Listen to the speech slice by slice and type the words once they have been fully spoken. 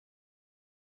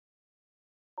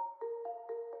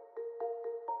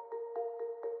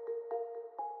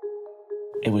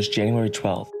It was January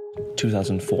 12,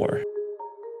 2004.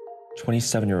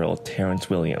 27-year-old Terrance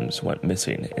Williams went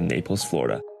missing in Naples,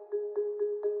 Florida.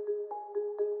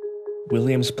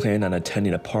 Williams planned on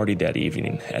attending a party that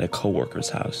evening at a co-worker's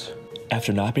house.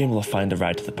 After not being able to find a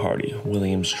ride to the party,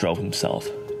 Williams drove himself,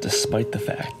 despite the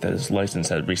fact that his license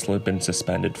had recently been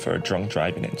suspended for a drunk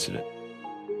driving incident.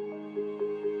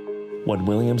 When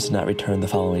Williams did not return the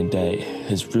following day,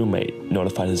 his roommate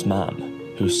notified his mom,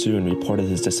 who soon reported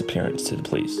his disappearance to the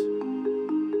police.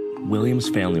 Williams'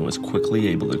 family was quickly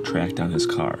able to track down his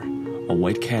car, a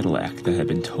white Cadillac that had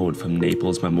been towed from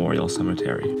Naples Memorial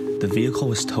Cemetery. The vehicle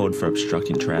was towed for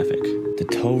obstructing traffic. The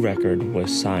tow record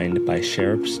was signed by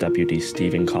Sheriff's Deputy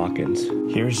Steve Calkins.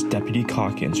 Here's Deputy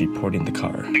Calkins reporting the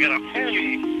car. I got a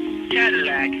homey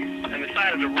Cadillac on the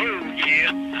side of the road here.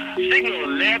 Signal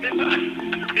 11,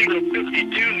 signal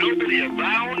 52, nobody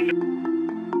around.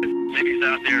 Maybe he's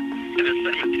out there in the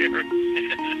cemetery.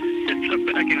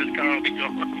 Get back in his car, I'll be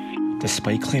gone.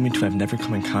 Despite claiming to have never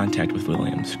come in contact with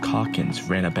Williams, Calkins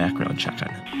ran a background check on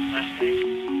him. Last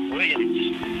name,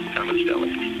 Williams. How much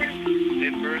spelling?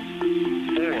 Date of birth,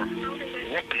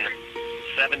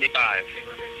 4/75.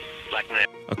 Black man.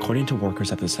 According to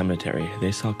workers at the cemetery,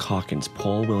 they saw Calkins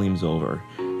pull Williams over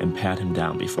and pat him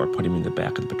down before putting him in the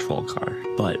back of the patrol car.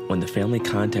 But when the family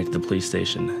contacted the police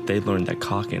station, they learned that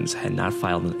Calkins had not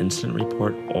filed an incident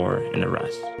report or an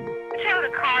arrest. She had a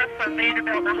car from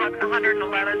Vanderbilt to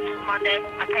 111th Monday,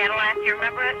 a Cadillac. Do you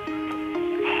remember it?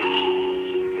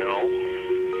 No.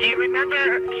 Do you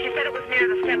remember? She said it was near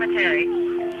the cemetery.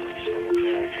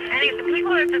 And the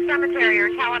people at the cemetery are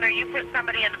telling her you put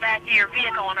somebody in the back of your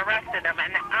vehicle and arrested them,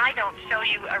 and I don't show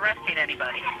you arresting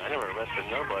anybody. I never arrested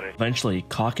nobody. Eventually,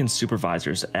 Calkins'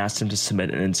 supervisors asked him to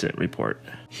submit an incident report.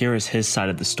 Here is his side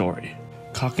of the story.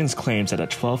 Calkins claims that at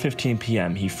 12:15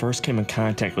 p.m. he first came in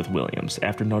contact with Williams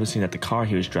after noticing that the car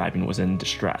he was driving was in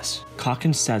distress.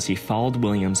 Calkins says he followed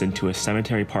Williams into a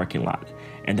cemetery parking lot,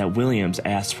 and that Williams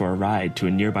asked for a ride to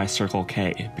a nearby Circle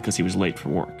K because he was late for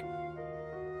work.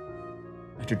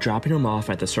 After dropping him off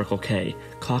at the Circle K,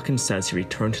 Calkins says he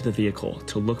returned to the vehicle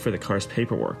to look for the car's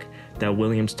paperwork that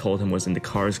Williams told him was in the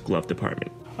car's glove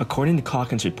compartment. According to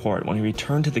Calkins' report, when he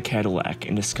returned to the Cadillac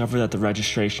and discovered that the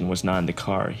registration was not in the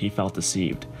car, he felt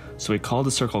deceived, so he called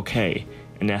the Circle K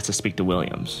and asked to speak to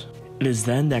Williams. It is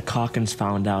then that Calkins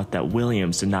found out that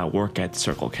Williams did not work at the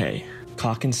Circle K.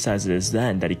 Calkins says it is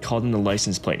then that he called in the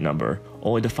license plate number,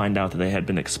 only to find out that they had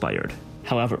been expired.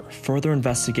 However, further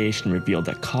investigation revealed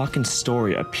that Calkins'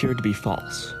 story appeared to be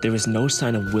false. There was no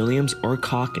sign of Williams or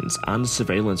Calkins on the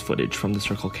surveillance footage from the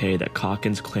Circle K that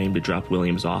Calkins claimed to drop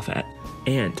Williams off at.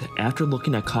 And, after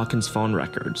looking at Calkins' phone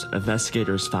records,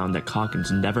 investigators found that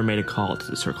Calkins never made a call to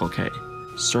the Circle K.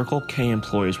 Circle K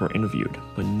employees were interviewed,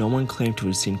 but no one claimed to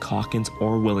have seen Calkins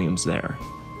or Williams there.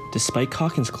 Despite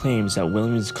Calkins' claims that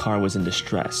Williams' car was in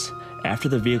distress, after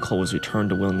the vehicle was returned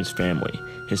to Williams' family,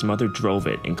 his mother drove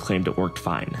it and claimed it worked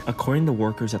fine. According to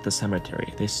workers at the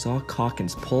cemetery, they saw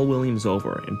Calkins pull Williams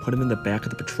over and put him in the back of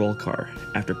the patrol car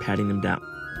after patting him down.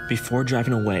 Before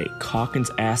driving away, Calkins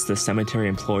asked the cemetery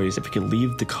employees if he could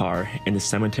leave the car in the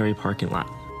cemetery parking lot.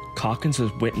 Calkins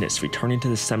was witnessed returning to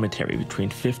the cemetery between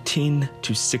 15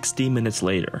 to 60 minutes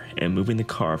later and moving the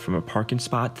car from a parking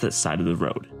spot to the side of the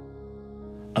road.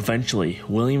 Eventually,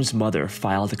 Williams' mother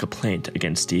filed a complaint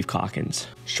against Steve Calkins.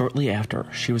 Shortly after,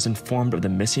 she was informed of the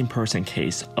missing person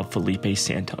case of Felipe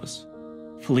Santos.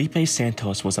 Felipe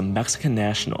Santos was a Mexican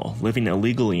national living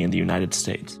illegally in the United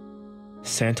States.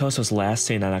 Santos was last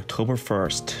seen on October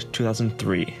 1st,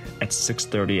 2003 at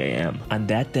 6:30 a.m. On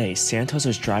that day, Santos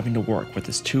was driving to work with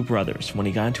his two brothers when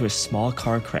he got into a small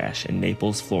car crash in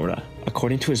Naples, Florida.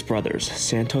 According to his brothers,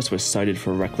 Santos was cited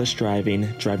for reckless driving,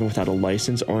 driving without a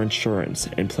license or insurance,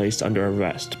 and placed under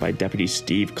arrest by Deputy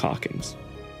Steve Calkins.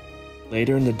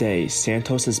 Later in the day,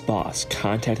 Santos' boss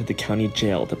contacted the county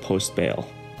jail to post bail.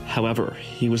 However,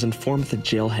 he was informed that the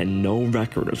jail had no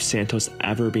record of Santos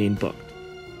ever being booked.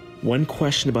 When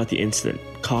questioned about the incident,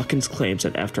 Calkins claims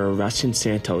that after arresting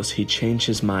Santos, he changed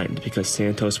his mind because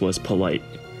Santos was polite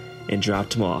and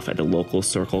dropped him off at a local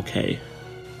Circle K.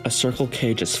 A Circle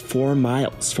K just 4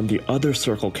 miles from the other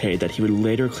Circle K that he would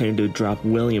later claim to drop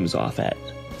Williams off at.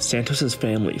 Santos'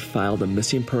 family filed a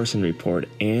missing person report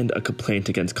and a complaint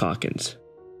against Calkins.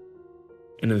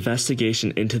 An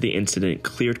investigation into the incident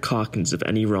cleared Calkins of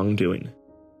any wrongdoing.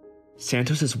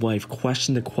 Santos' wife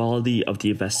questioned the quality of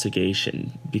the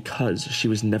investigation because she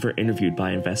was never interviewed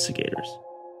by investigators.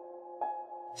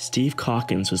 Steve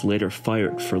Calkins was later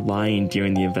fired for lying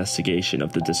during the investigation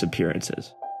of the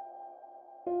disappearances.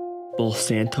 Both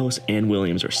Santos and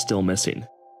Williams are still missing.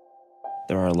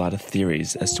 There are a lot of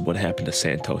theories as to what happened to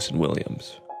Santos and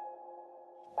Williams.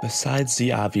 Besides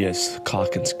the obvious,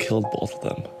 Calkins killed both of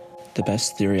them, the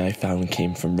best theory I found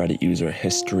came from Reddit user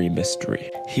History Mystery.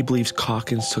 He believes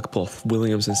Calkins took both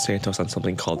Williams and Santos on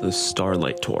something called the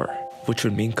Starlight Tour, which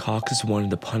would mean Calkins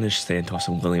wanted to punish Santos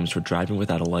and Williams for driving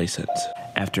without a license.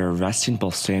 After arresting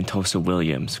both Santos and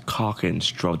Williams, Calkins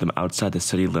drove them outside the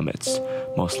city limits,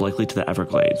 most likely to the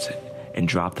Everglades, and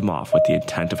dropped them off with the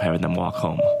intent of having them walk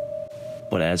home.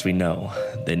 But as we know,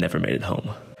 they never made it home.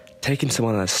 Taking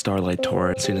someone on a Starlight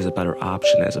Tour is seen as a better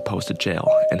option as opposed to jail,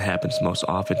 and happens most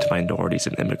often to minorities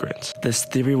and immigrants. This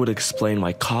theory would explain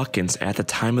why Calkins, at the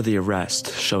time of the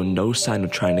arrest, showed no sign of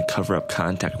trying to cover up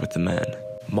contact with the men.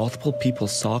 Multiple people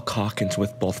saw Calkins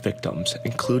with both victims,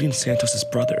 including Santos'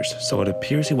 brothers, so it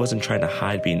appears he wasn't trying to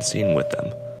hide being seen with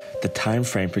them. The time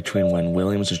frame between when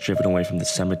Williams was driven away from the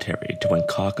cemetery to when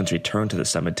Calkins returned to the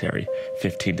cemetery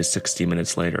 15 to 60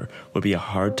 minutes later would be a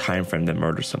hard time frame to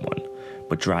murder someone.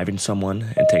 But driving someone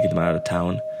and taking them out of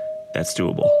town, that's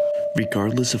doable.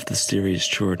 Regardless if this theory is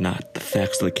true or not, the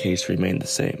facts of the case remain the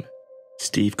same.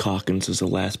 Steve Calkins was the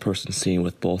last person seen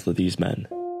with both of these men.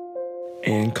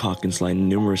 And Calkins lied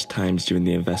numerous times during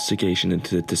the investigation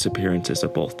into the disappearances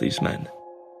of both these men.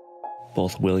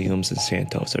 Both Williams and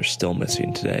Santos are still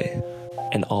missing today,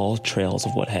 and all trails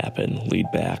of what happened lead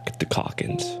back to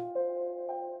Calkins.